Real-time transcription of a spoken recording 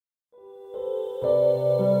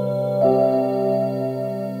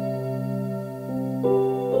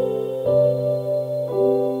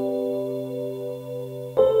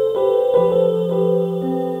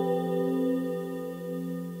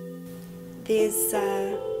there's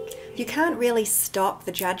you can't really stop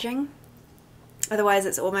the judging. Otherwise,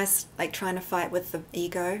 it's almost like trying to fight with the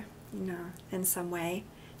ego, you know, in some way.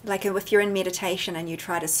 Like if you're in meditation and you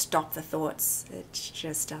try to stop the thoughts, it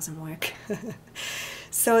just doesn't work.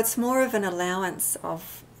 So it's more of an allowance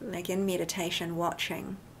of, like in meditation,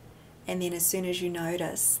 watching. And then as soon as you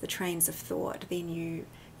notice the trains of thought, then you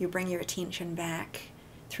bring your attention back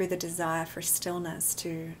through the desire for stillness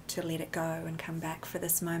to let it go and come back for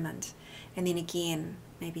this moment. And then again,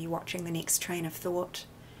 maybe watching the next train of thought.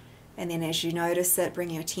 And then as you notice it, bring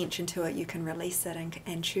your attention to it, you can release it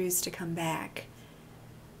and choose to come back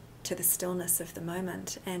to the stillness of the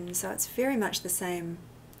moment. And so it's very much the same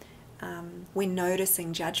when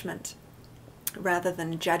noticing judgment. Rather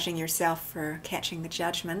than judging yourself for catching the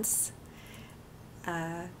judgments,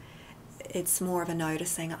 it's more of a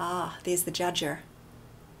noticing, there's the judger.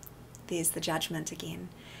 There's the judgment again.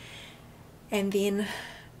 And then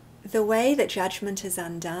the way that judgment is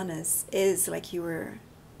undone is like you were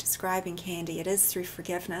describing, Candy, it is through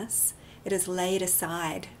forgiveness. It is laid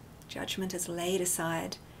aside. Judgment is laid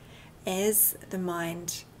aside as the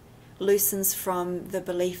mind loosens from the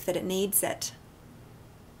belief that it needs it.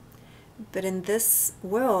 But in this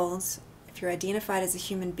world, if you're identified as a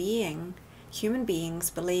human being, human beings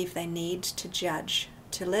believe they need to judge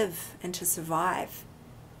to live and to survive.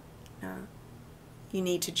 You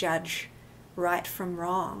need to judge right from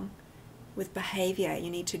wrong with behavior. You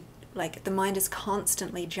need to, like, the mind is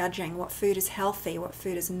constantly judging what food is healthy, what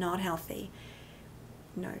food is not healthy.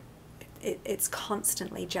 It's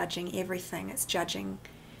constantly judging everything. It's judging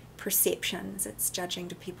perceptions. It's judging,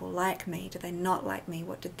 do people like me? Do they not like me?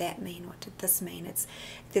 What did that mean? What did this mean?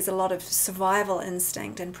 There's a lot of survival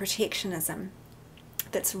instinct and protectionism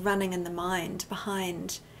that's running in the mind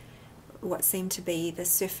behind what seem to be the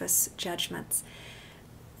surface judgments.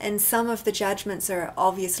 And some of the judgments are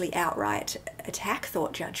obviously outright attack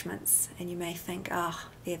thought judgments, and you may think,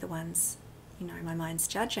 they're the ones, my mind's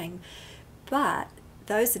judging. But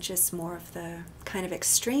those are just more of the kind of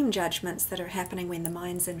extreme judgments that are happening when the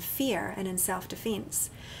mind's in fear and in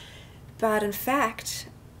self-defense. But in fact,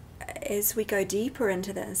 as we go deeper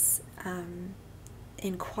into this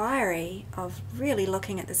inquiry of really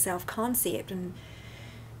looking at the self-concept and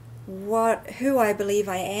who I believe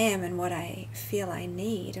I am and what I feel I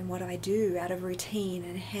need and what I do out of routine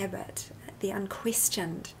and habit, the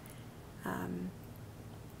unquestioned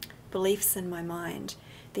beliefs in my mind,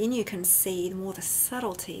 then you can see more the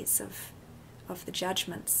subtleties of the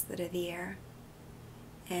judgments that are there,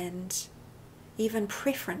 and even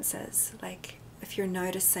preferences. Like if you're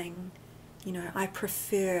noticing, I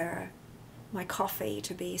prefer my coffee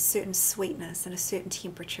to be a certain sweetness and a certain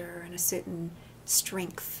temperature and a certain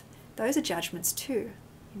strength. Those are judgments too,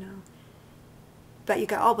 But you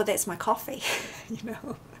go, but that's my coffee,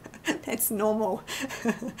 That's normal.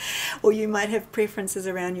 Or you might have preferences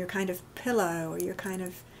around your kind of pillow or your kind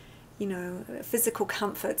of, physical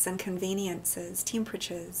comforts and conveniences,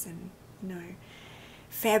 temperatures and,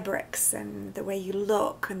 fabrics and the way you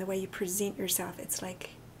look and the way you present yourself. It's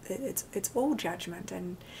like, it's all judgment.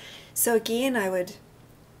 And so again,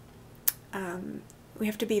 we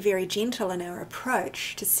have to be very gentle in our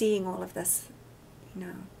approach to seeing all of this,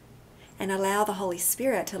 and allow the Holy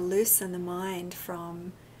Spirit to loosen the mind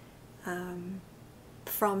from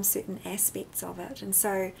certain aspects of it. And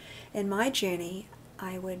so in my journey,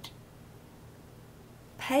 I would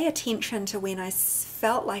pay attention to when I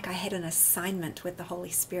felt like I had an assignment with the Holy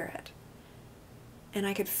Spirit. And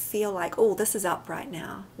I could feel like, this is up right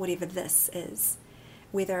now, whatever this is.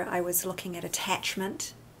 Whether I was looking at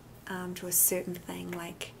attachment to a certain thing,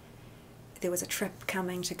 like there was a trip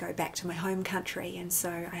coming to go back to my home country, and so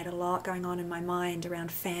I had a lot going on in my mind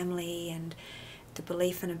around family and the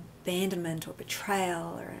belief in abandonment or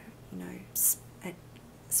betrayal or,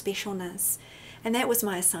 specialness. And that was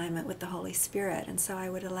my assignment with the Holy Spirit. And so I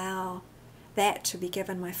would allow that to be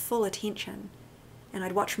given my full attention. And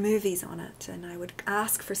I'd watch movies on it, and I would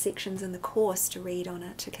ask for sections in the course to read on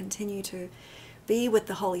it, to continue to be with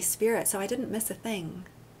the Holy Spirit. So I didn't miss a thing,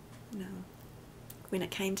 when it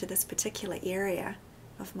came to this particular area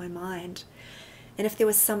of my mind. And if there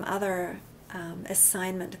was some other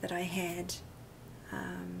assignment that I had,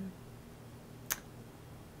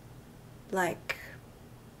 like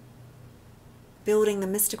building the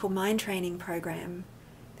mystical mind training program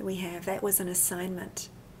that we have, that was an assignment,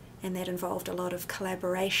 and that involved a lot of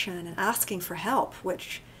collaboration and asking for help,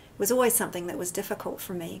 which was always something that was difficult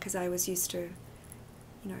for me because I was used to,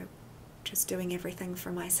 just doing everything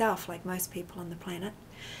for myself like most people on the planet.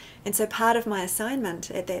 And so part of my assignment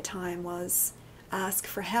at that time was ask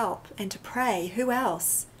for help and to pray who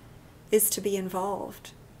else is to be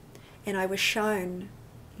involved. and I was shown,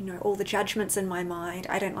 you know, all the judgments in my mind.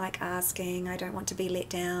 I don't like asking, I don't want to be let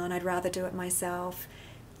down, I'd rather do it myself.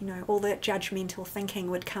 You know, all that judgmental thinking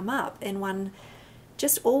would come up in one,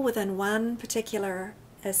 just all within one particular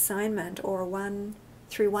assignment, or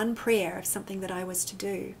through one prayer of something that I was to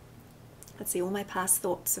do. I'd see all my past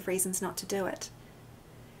thoughts of reasons not to do it.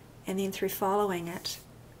 And then through following it,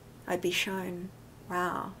 I'd be shown,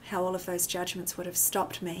 wow, how all of those judgments would have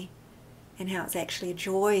stopped me, and how it's actually a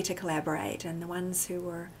joy to collaborate, and the ones who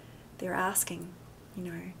were there asking, you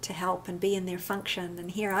know, to help and be in their function. And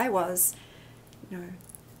here I was, you know,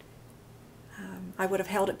 I would have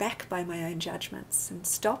held it back by my own judgments and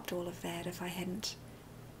stopped all of that if I hadn't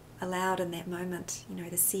allowed in that moment, you know,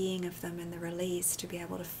 the seeing of them and the release to be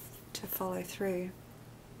able to follow through.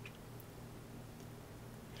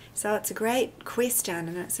 So it's a great question,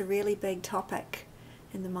 and it's a really big topic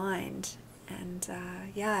in the mind. And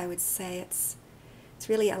yeah, I would say it's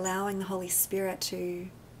really allowing the Holy Spirit to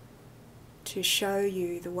show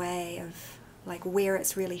you the way of, like, where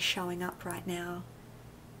it's really showing up right now,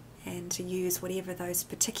 and to use whatever those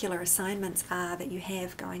particular assignments are that you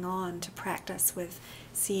have going on to practice with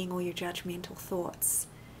seeing all your judgmental thoughts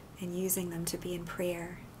and using them to be in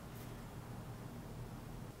prayer.